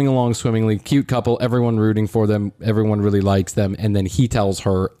been going along swimmingly. Cute couple, everyone rooting for them. Everyone really likes them. And then he tells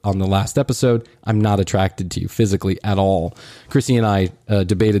her on the last episode, I'm not attracted to you physically at all. Chrissy and I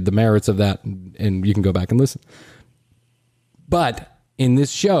debated the merits of that, and you can go back and listen. But in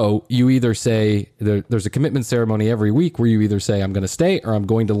this show, you either say, there's a commitment ceremony every week where you either say, I'm going to stay or I'm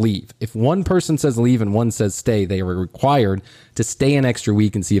going to leave. If one person says leave and one says stay, they are required to stay an extra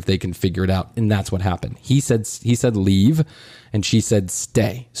week and see if they can figure it out. And that's what happened. He said leave and she said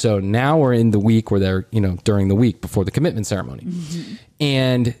stay. So now we're in the week where they're, during the week before the commitment ceremony. Mm-hmm.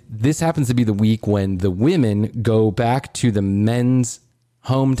 And this happens to be the week when the women go back to the men's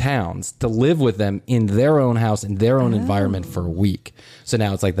hometowns to live with them in their own house, in their own environment for a week. So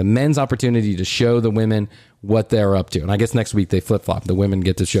now it's like the men's opportunity to show the women what they're up to. And I guess next week they flip-flop. The women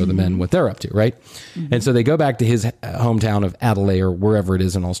get to show the men what they're up to, right? Mm-hmm. And so they go back to his hometown of Adelaide or wherever it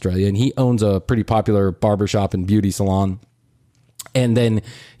is in Australia. And he owns a pretty popular barbershop and beauty salon. And then,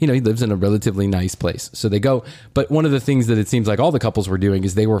 he lives in a relatively nice place. So they go. But one of the things that it seems like all the couples were doing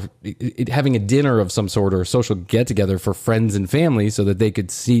is they were having a dinner of some sort or a social get together for friends and family so that they could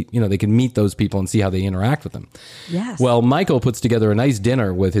see, they could meet those people and see how they interact with them. Yes. Well, Michael puts together a nice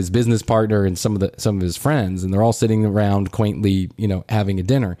dinner with his business partner and some of his friends, and they're all sitting around quaintly, having a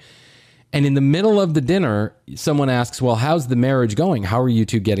dinner. And in the middle of the dinner, someone asks, well, how's the marriage going? How are you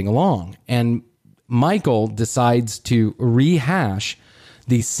two getting along? And Michael decides to rehash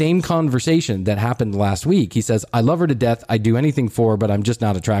the same conversation that happened last week. He says, I love her to death. I'd do anything for her, but I'm just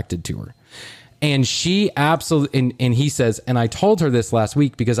not attracted to her. And she absolutely, and he says, and I told her this last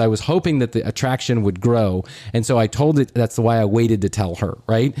week because I was hoping that the attraction would grow. And so I told it, that's why I waited to tell her,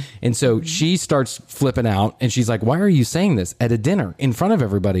 right? And so she starts flipping out and she's like, why are you saying this at a dinner in front of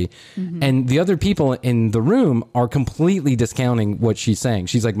everybody? Mm-hmm. And the other people in the room are completely discounting what she's saying.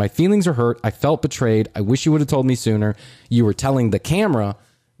 She's like, my feelings are hurt. I felt betrayed. I wish you would have told me sooner. You were telling the camera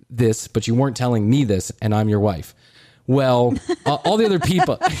this, but you weren't telling me this, and I'm your wife. Well, all the other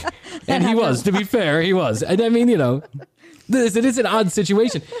people, and he was, to be fair, he was. And I mean, it is an odd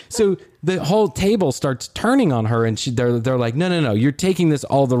situation. So the whole table starts turning on her, and they're like, no, you're taking this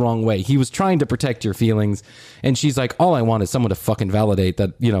all the wrong way. He was trying to protect your feelings. And she's like, all I want is someone to fucking validate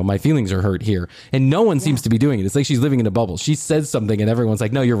that, my feelings are hurt here. And no one seems to be doing it. It's like she's living in a bubble. She says something and everyone's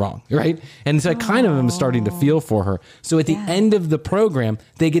like, no, you're wrong. Right. And so I kind of am starting to feel for her. So at the end of the program,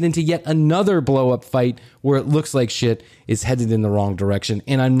 they get into yet another blow up fight where it looks like shit is headed in the wrong direction.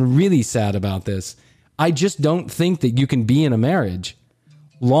 And I'm really sad about this. I just don't think that you can be in a marriage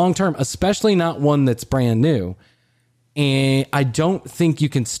long term, especially not one that's brand new. And I don't think you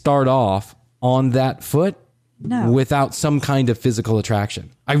can start off on that foot No. without some kind of physical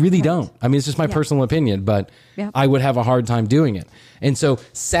attraction. I really don't. I mean, it's just my personal opinion, but I would have a hard time doing it. And so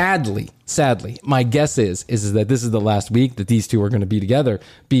sadly, my guess is that this is the last week that these two are going to be together,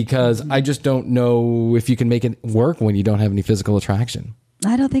 because I just don't know if you can make it work when you don't have any physical attraction.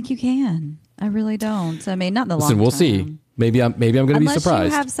 I don't think you can. I really don't. I mean, not in the long Listen, we'll term. see. Maybe I'm going to be surprised.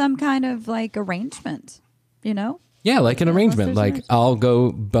 Unless you have some kind of like arrangement, you know? Yeah, like an arrangement. Like I'll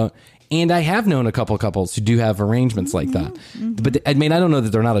go, and I have known a couple couples who do have arrangements like that. But I mean, I don't know that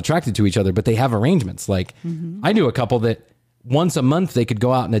they're not attracted to each other, but they have arrangements. Like I knew a couple that once a month they could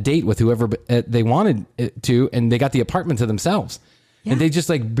go out on a date with whoever they wanted to, and they got the apartment to themselves. Yeah. And they just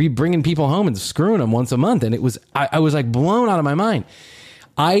like be bringing people home and screwing them once a month. And it was, I was like blown out of my mind.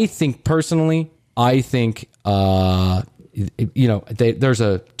 I think personally, there's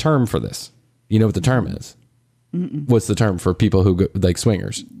a term for this. You know what the term is? What's the term for people who go, like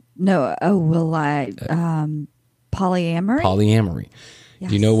swingers? No. Oh, well, polyamory? Polyamory. Yes.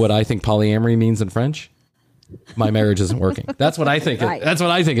 Do you know what I think polyamory means in French? My marriage isn't working. That's what I think. Right. That's what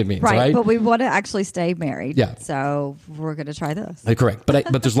I think it means. Right. But we want to actually stay married. Yeah. So we're going to try this. Correct.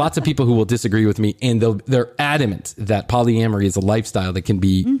 But there's lots of people who will disagree with me, and they're adamant that polyamory is a lifestyle that can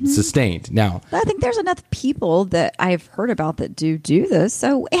be sustained. Now, I think there's enough people that I've heard about that do this.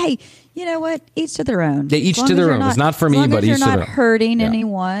 So, hey, you know what? Each to their own. They each to their own. It's not for me, but each to their own. You're not hurting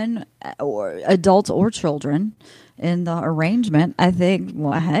anyone, or adults or children. In the arrangement, I think,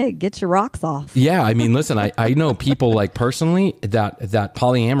 well, hey, get your rocks off. Yeah, I mean, listen, I know people like personally that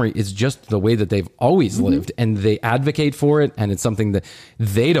polyamory is just the way that they've always lived, and they advocate for it, and it's something that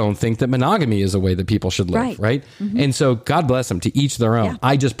they don't think that monogamy is a way that people should live, right? And so God bless them, to each their own. Yeah.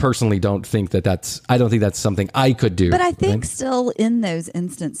 I just personally don't think that's something I could do. But I think still in those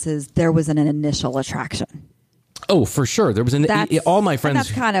instances, there was an initial attraction. Oh, for sure. There was all my friends.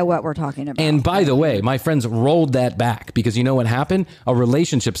 That's kind of what we're talking about. And by the way, my friends rolled that back, because you know what happened? A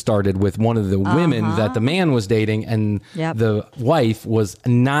relationship started with one of the women that the man was dating, and the wife was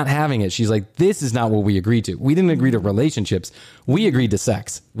not having it. She's like, this is not what we agreed to. We didn't agree to relationships. We agreed to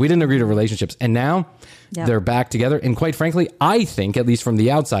sex. We didn't agree to relationships. And now they're back together. And quite frankly, I think, at least from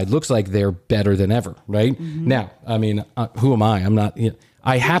the outside, looks like they're better than ever, right? Now, I mean, who am I? I'm not...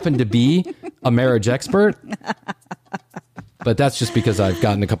 I happen to be a marriage expert, but that's just because I've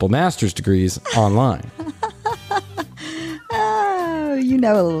gotten a couple master's degrees online. Oh, you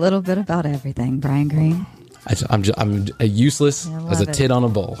know a little bit about everything, Brian Green. I'm useless as a tit on a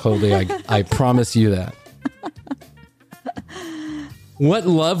bull. Holy, I promise you that. What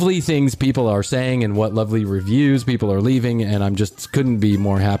lovely things people are saying, and what lovely reviews people are leaving, and I'm just couldn't be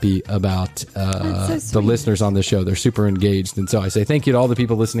more happy about the listeners on the show. They're super engaged, and so I say thank you to all the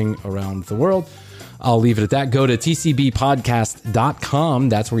people listening around the world. I'll leave it at that. Go to tcbpodcast.com.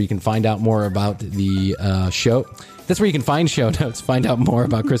 That's where you can find out more about the show. That's where you can find show notes, find out more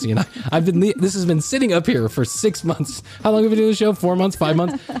about Chrissy and I. This has been sitting up here for 6 months. How long have we been doing the show? 4 months, 5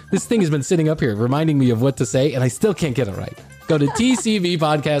 months? This thing has been sitting up here reminding me of what to say, and I still can't get it right. Go to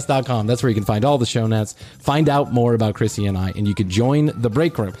tcbpodcast.com. That's where you can find all the show notes, find out more about Chrissy and I, and you can join the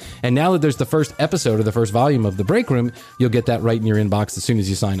break room. And now that there's the first episode or the first volume of the break room, you'll get that right in your inbox as soon as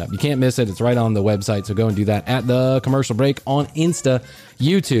you sign up. You can't miss it. It's right on the website. So go and do that at The Commercial Break on Insta,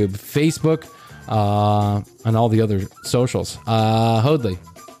 YouTube, Facebook, and all the other socials. Hoadley,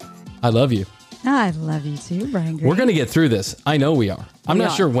 I love you. I love you too, Brian Green. We're going to get through this. I know we are. I'm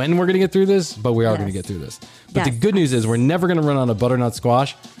not sure when we're going to get through this, but we are going to get through this. But the good news is we're never going to run out of butternut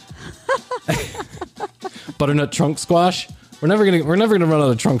squash. Butternut trunk squash. We're never going to run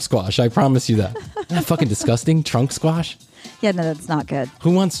out of trunk squash. I promise you that. Isn't that fucking disgusting? Trunk squash? Yeah, no, that's not good.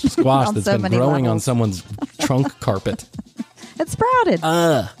 Who wants squash that's been growing on someone's trunk carpet? It's sprouted.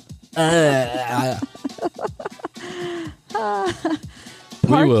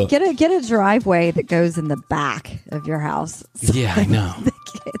 Get a driveway that goes in the back of your house. So yeah, I know.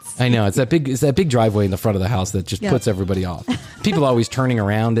 I know. It's that big driveway in the front of the house that just puts everybody off. People always turning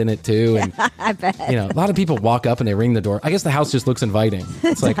around in it too. And I bet. You know, a lot of people walk up and they ring the door. I guess the house just looks inviting.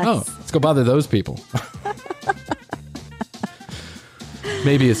 It's like, oh, let's go bother those people.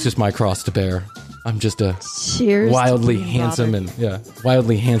 Maybe it's just my cross to bear. I'm just a wildly handsome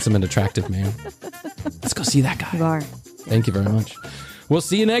and attractive man. Let's go see that guy. You are. Thank you very much. We'll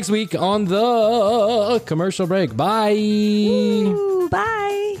see you next week on The Commercial Break. Bye. Ooh,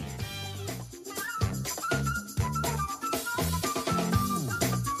 bye.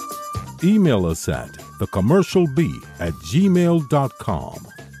 Email us at thecommercialb@gmail.com.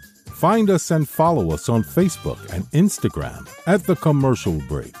 Find us and follow us on Facebook and Instagram at The Commercial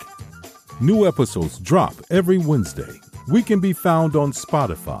Break. New episodes drop every Wednesday. We can be found on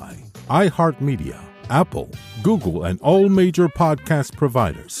Spotify, iHeartMedia, Apple, Google, and all major podcast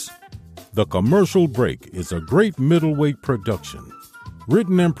providers. The Commercial Break is a great middleweight production.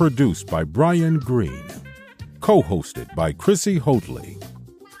 Written and produced by Brian Green. Co-hosted by Chrissy Hoadley.